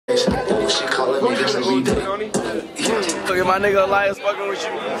every day. Look at my nigga Elias fucking with you.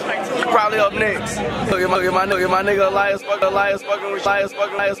 You probably up next. Look at my nigga Elias fucking with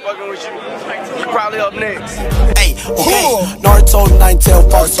you. You probably up next. Hey, okay. Naruto, nine tail,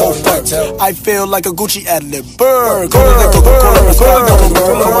 part so fucked. I feel like a Gucci ad-lib. Burr, It's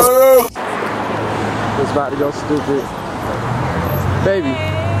about to go stupid. Baby.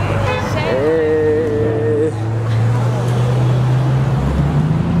 Hey.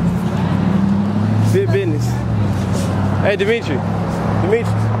 Fit business. Hey, Dimitri, you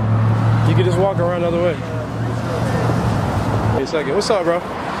can just walk around the other way. Wait a second. What's up, bro?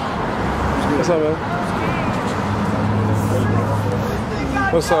 What's up, man?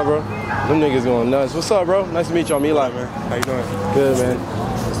 What's up, bro? Them niggas going nuts. What's up, bro? Nice to meet you. I'm Eli, man. How you doing? Good, man.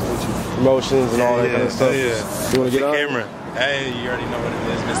 Nice to meet you. Promotions and all that kind of stuff. Yeah. You want to get on? Camera. Hey, you already know what it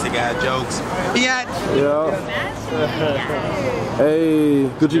is. Mr. Guy Jokes. Yeah. Hey,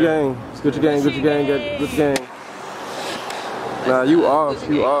 Gucci gang. It's Gucci gang, Gucci gang, Gucci gang. Nah, you off. Oh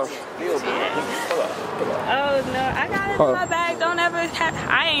no, I got it in my bag. Don't ever.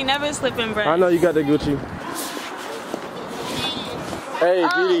 I ain't never slipping, bro. I know you got that Gucci. Hey,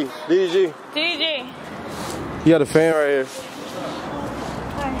 DDG. You got a fan right here.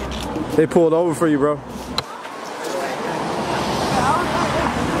 They pulled over for you, bro.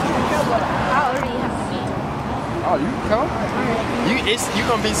 Oh, you can come? You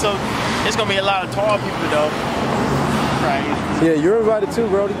gonna be so. It's gonna be a lot of tall people though. Right. Yeah, you're invited too,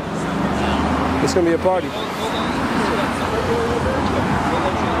 Brody. It's gonna be a party.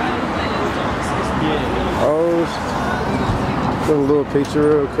 Oh, a little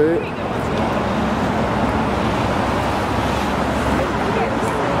picture real quick.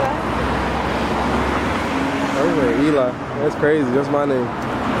 Okay, Eli. That's crazy. That's my name.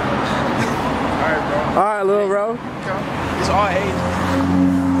 Alright, bro. Alright, little bro. It's all age.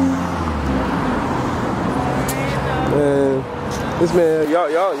 Man, this man,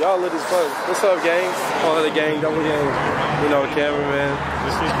 y'all lit as fuck. What's up, gang? All of the gang, double gang. You know, cameraman.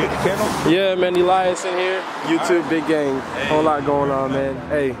 This is good channel? Yeah, man, Eliasinhere, YouTube, big gang. Whole lot going on, man.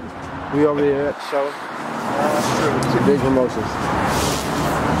 Hey, we over here at the show. Big promotions.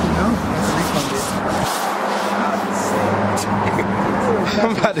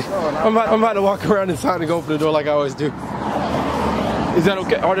 I'm about to walk around inside and go open the door like I always do. Is that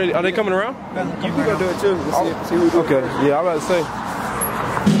okay? Are they coming around? You can go do it too. See who do it. Okay. Yeah, I'm about to say.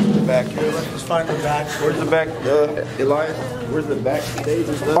 The back here. Let's find the back. Where's the back? Elias. Where's the backstage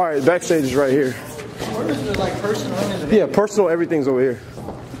and stuff? All right, backstage is right here. Where is it, like personal? Yeah, personal. Everything's over here.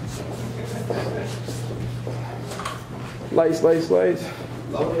 Lights.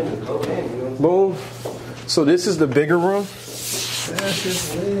 Boom. So this is the bigger room.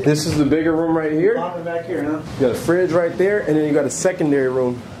 This is the bigger room right here. Back here, huh? You got a fridge right there, and then you got a secondary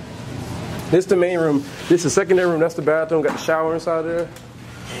room. This is the main room. This is the secondary room. That's the bathroom. Got the shower inside there.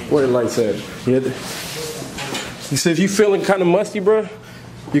 Where the lights at? You see, if you feeling kind of musty, bro,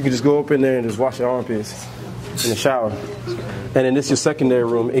 you can just go up in there and just wash your armpits in the shower. And then this is your secondary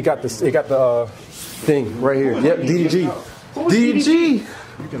room. It got the thing right here. Yep, DDG. DDG.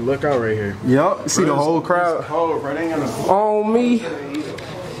 You can look out right here. Yup, see the whole crowd on me.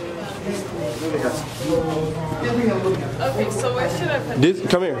 Okay, so where should I put This,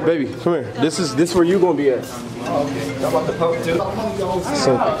 come here, baby, come here. This is where you gonna be at. I'm about to poke too.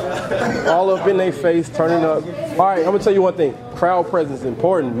 So, all up in their face, turning up. All right, I'm gonna tell you one thing. Crowd presence is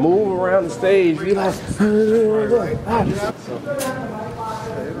important. Move around the stage. Be like,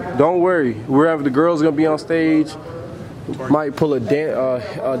 don't worry. Wherever the girls gonna be on stage. Might pull a dance,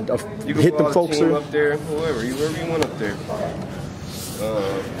 hit the folks up there, whoever you want up there.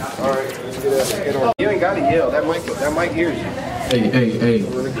 All right, let's get on. You ain't gotta yell. That mic hears you. Hey.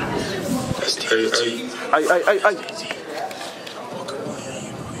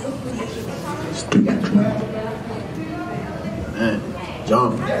 Man,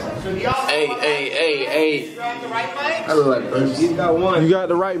 jump. Hey. I look like Bruce. You got one. You got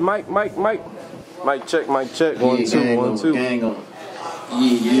the right mic. Mic check. 1, 2, 1, 2. Gang on.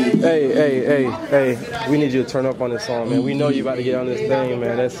 Hey. We need you to turn up on this song, man. We know you about to get on this thing,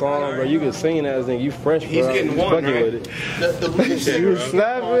 man. That song, bro, you can sing that thing. You fresh, bro. He's getting one, right? With it. You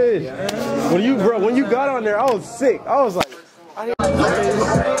savage. When you got on there, I was sick. I was like, I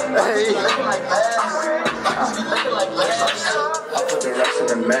put the rest of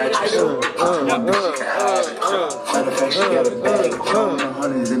the magic.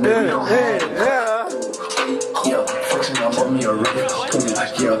 Yeah, flexing up on me already. Yeah.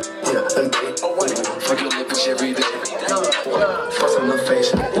 Fuck your lip and every day. Fuck on the face.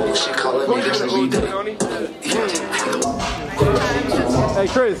 Oh, she calling me this every day. Hey,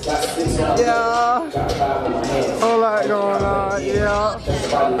 Chris. Yeah. Whole lot going on. Yeah.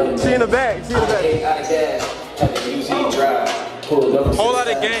 She in the back. She in the back. Whole lot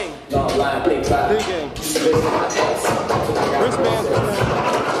of game. Big game. Wristband.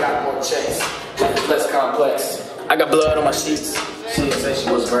 Less complex. I got blood on my sheets. She didn't say she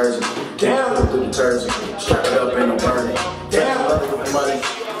was a virgin. Damn. Through detergent. Strap it up in the burning. Damn. Money.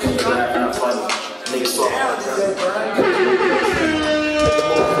 Niggas laughing, I'm funny. Niggas talking.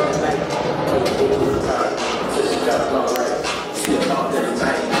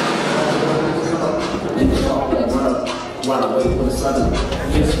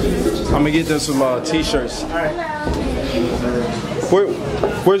 I'm gonna get them some t-shirts.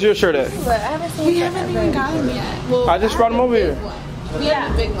 Where's your shirt at? We haven't even gotten them yet. Well, I just brought them over here. Yeah,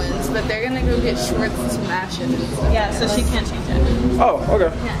 the big ones, but they're gonna go get shorts and some matches and stuff. Yeah, so she can't change it. Oh,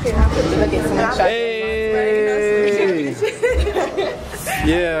 okay. Hey!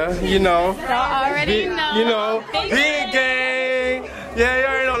 Yeah, you know. Y'all already know. You know. Big gang. Yeah, you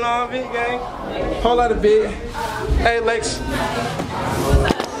already know, long big gang. Whole lot of big. Hey, Lex.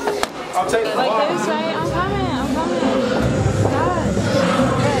 I'll take the Like this, right? I'm coming. God.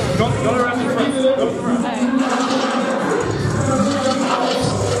 Go to the rest of the front. Go to the front.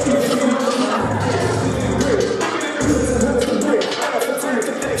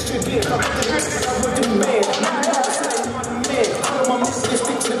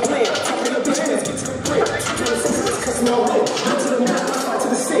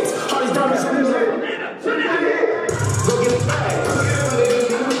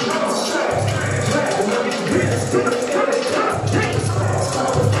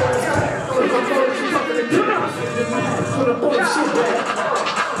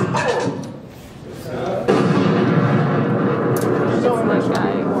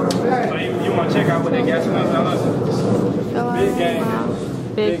 You want to check out what they got tonight? Big game.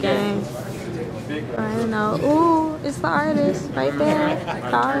 Big game. I don't know. Ooh, it's the artist right there.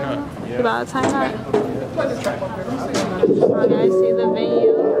 You about to turn up. Oh, guys, see the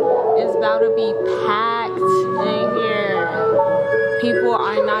venue? It's about to be packed in here. People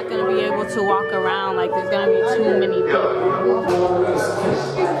are not going to be able to walk around. Like, there's going to be too many people.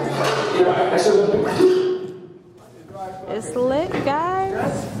 It's lit,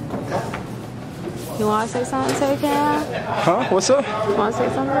 guys. You want to say something to the camera? Huh? What's up? You want to say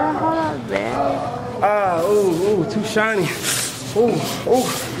something? Hold up, man. Ooh, too shiny. Ooh,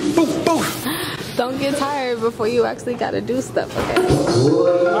 boo. Don't get tired before you actually got to do stuff, okay?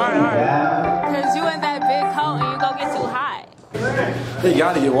 Alright. Because you in that big coat and you go get too hot. They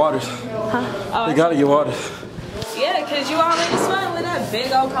gotta get waters. Huh? Oh, They gotta get waters. yeah, because you already sweating with that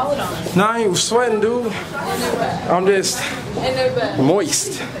big old coat on. Nah, I ain't sweating, dude. I'm just In their bed.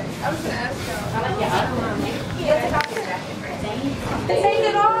 moist. Take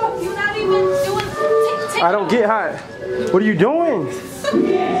it off. You're not even doing. I don't get hot. What are you doing?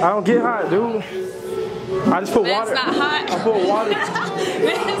 I don't get hot, dude. I just put water. It's not hot. I put water. It's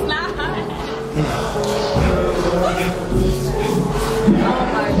not hot.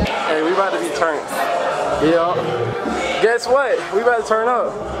 Hey, we about to be turned. Yeah. Guess what? We about to turn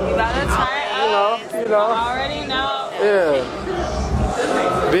up. You gotta turn up. You know. I already know. Yeah.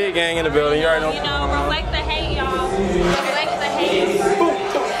 Big gang in the building. You already know. You know, reflect the hate, y'all. Reflect the hate.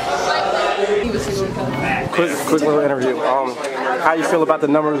 Quick little interview. How you feel about the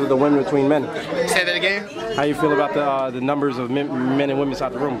numbers of the women between men? Say that again? How you feel about the numbers of men and women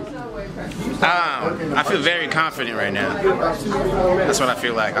inside the room? I feel very confident right now. That's what I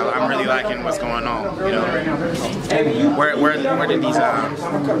feel like. I'm really liking what's going on. You know, where did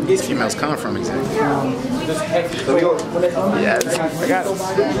these females come from exactly? Yeah, I got it.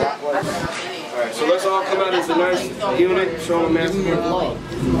 Alright, so let's all come out as a nice unit, show them masculine.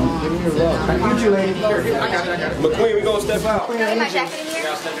 McQueen, we gonna step out. Can I leave my jacket in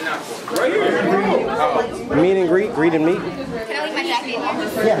here? Right here. Meet and greet and meet. Can I leave my jacket in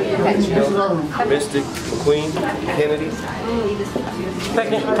here? Yeah. Mystic, McQueen, Kennedy.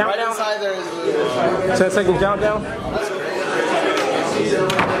 Second countdown. Right outside there is Second countdown.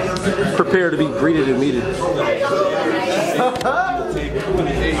 Prepare to be greeted and meted.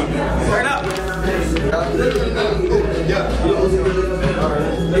 Turn up.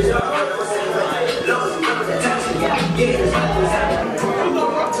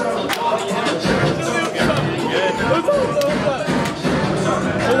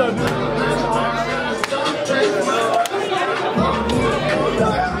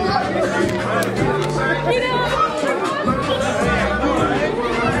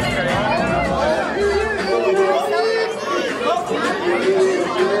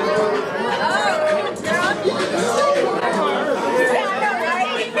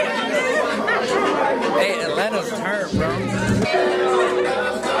 hurt, bro.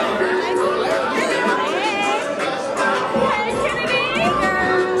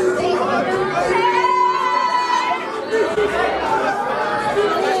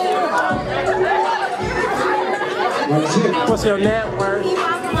 What's your net worth?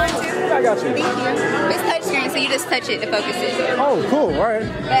 I got you. Thank you. It's touchscreen, so you just touch it to focus it. Oh, cool. All right.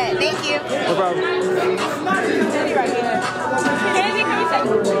 Yeah, thank you. No problem.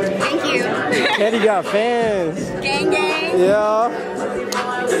 Thank you. Eddie got fans. Gang, gang. Yeah.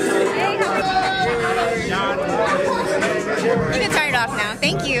 You can turn it off now.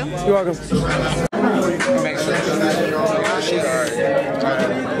 Thank you. You're welcome. Make sure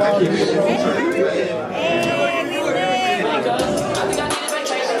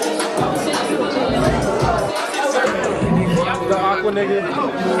The Aqua nigga.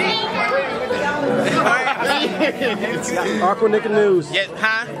 Aqua nigga news. Yeah,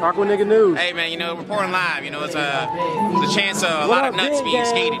 huh? Aqua nigga news. Hey man, you know, reporting live. You know, it's a chance of a lot of nuts being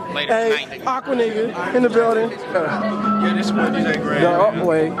skated later tonight. Aqua nigga in the building. Yeah, this is what DJ Greg. Yo,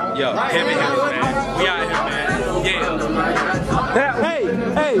 wait. Yo, heavy, man. We out here, man. Yeah.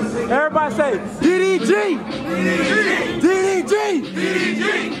 Hey, everybody say DDG! DDG!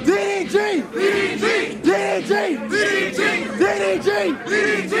 DDG! DDG! DDG!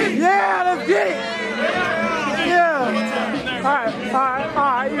 Yeah, let's get it! Yeah. All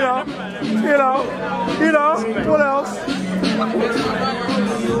right, you know, what else?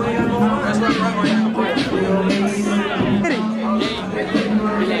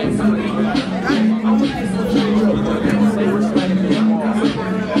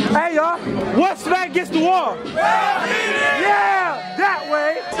 Hey y'all, what smack against the wall? Yeah, that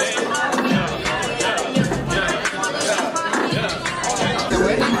way.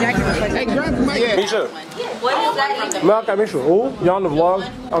 Hey, grab the mic. Misha. What is that? Mark, I Misha. Oh, y'all on the vlog?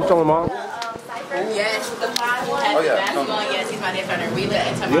 I'm telling mom. Yes, the five will have the basketball. Yes, he's my nephew. Read that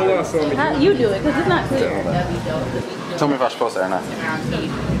and tell me. You do it, because it's not clear. Tell me if I'm supposed to or not.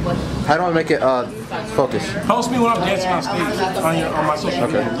 How do I make it focus? Post me when I'm dancing on stage on my social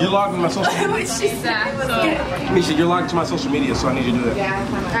media. Okay. You're logged in my social media. Misha, you're logged to my social media, so I need you to do that.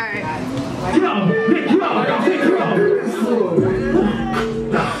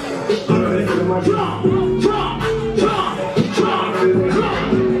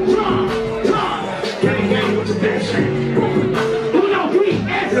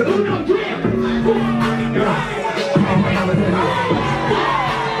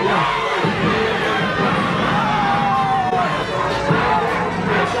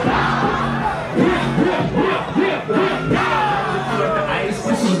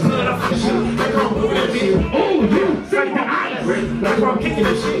 I'm kicking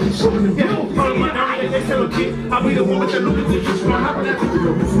this shit. I'll be the one with the lucrative.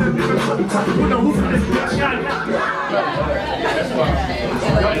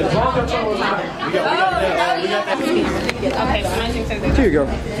 Here you go.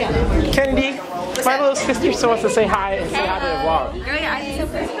 Kennedy, my little sister just wants to say hi and say hi to the vlog. We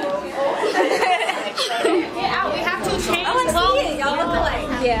have to change. I want to see it. Y'all look alike.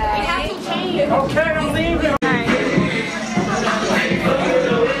 Yeah. We have to change. Okay, I'm leaving.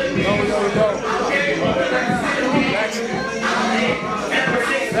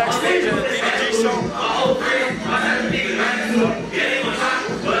 Backstage at the DDG show.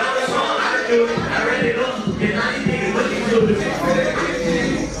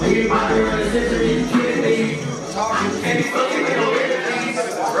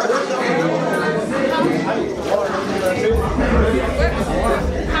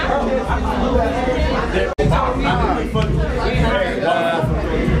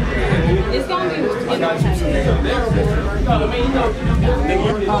 It's gonna be.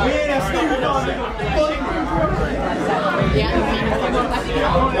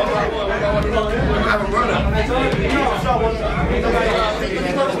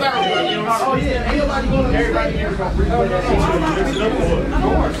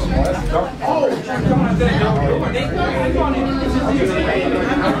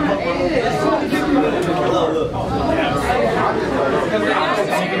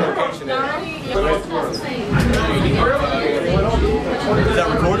 Is that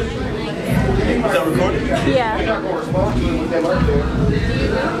recorded? Is that recorded? Yeah.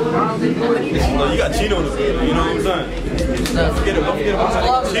 No, you got Chino in the video, you know what I'm saying? Don't forget about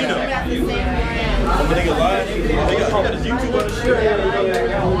Chino. I'm gonna get live. They got his YouTube on the shit.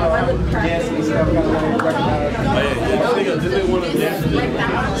 This nigga one of the dancers.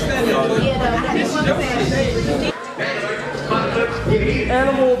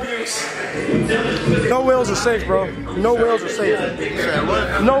 Animal abuse. No No whales are safe, bro. No whales are safe.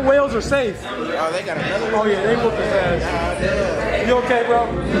 No whales are safe. Oh, they got another one? Oh, yeah, they whooped his ass. You okay, bro?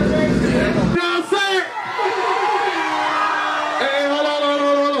 You know what I'm saying? Hey, hold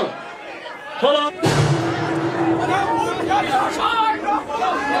on. Hold on.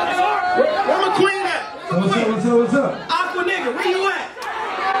 Where McQueen at? What's up? Aqua nigga, where you at?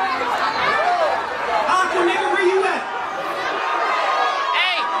 Aqua nigga, where you at?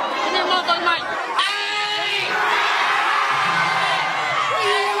 Hey, give me a motherfucking mic.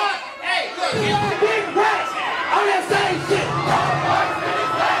 Hey, big rats on that same shit.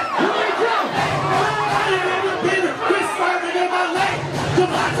 Here we go. I never been this further than my leg.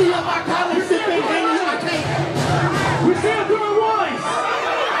 Hibachi on my collar, sipping hanging on my cake. We still doing ones.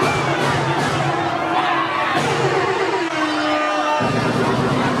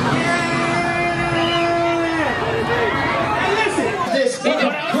 Hey, listen. This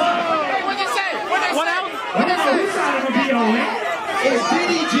What'd you say? What else? This side of a beat on it. It's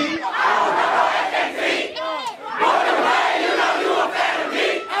DDG.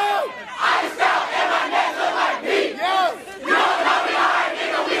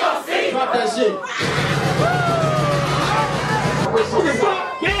 Drop that shit.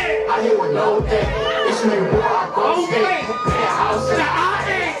 Yeah. I hear with no day. It's me, boy. I go skate. House.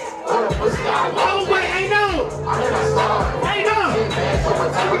 Oh, wait, ain't no. Ain't no.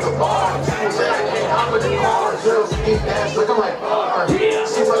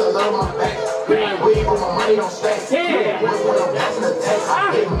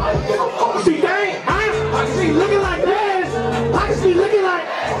 See, dang, I can see looking like this. I can see looking like.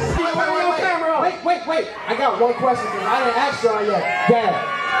 Wait. I got one question because I didn't ask y'all yet. Dad,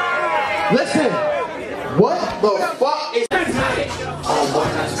 listen. What the fuck is this?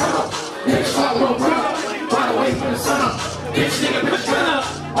 Bitch nigga, put your up.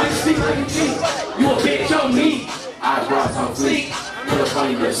 Why you speak like a G? You a bitch on me. I brought some fleek. Put up on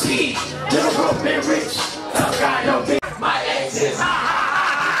your seat. Never broke, been rich. Tough guy, no bitch. My ex is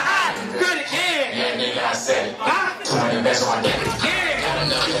good again. Yeah, nigga, I said it. Too many bets on my neck. Yeah.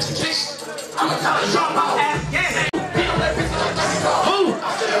 I'm a college dropout. Yeah. Who?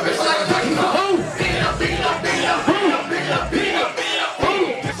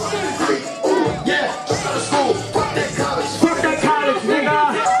 Yeah. School. Fuck that college, nigga.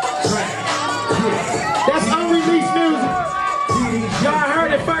 That's unreleased music. Y'all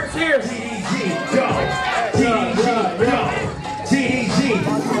heard it first here.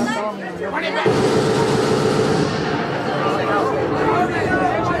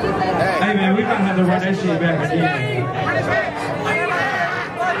 Hey man, we gonna have to run that shit back again.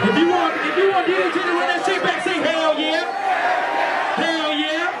 If you want DDG to run that shit back, say hell yeah. Hell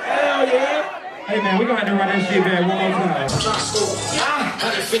yeah. Hell yeah. Hey man, we gonna have to run that shit back one more time.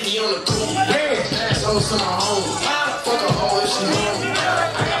 150 on the cool. Yeah. Pass over to my home. Fuck a hole if she want me. I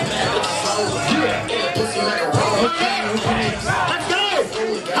got bad with the phone. Yeah. And the pussy macaroni. Okay. Let's go.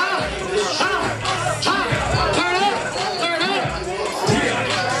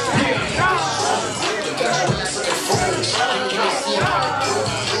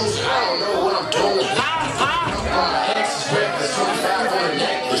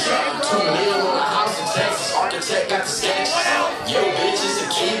 Got the sketch. Yo, bitch is a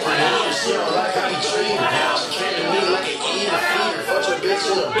keeper. She don't like how you treat her. She came to me like an eater, feeder. Fuck your bitch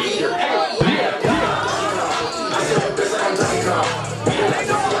in a beater. I said your bitch like I'm Donkey Kong. Beat it like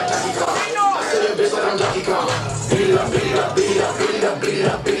Donkey Kong. I said your bitch like I'm Donkey Kong. Beat it up, beat it up, beat it up, beat it up, beat it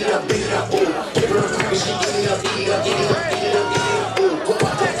up, beat it up, beat it up. Ooh, give her a cookie, she eat it up, eat it up, eat it up, eat it up, eat it up. Ooh, what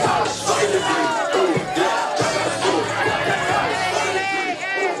about that college? Fucking degree. Ooh, yeah, drop out of school. What about that college?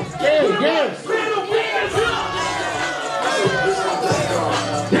 Yeah.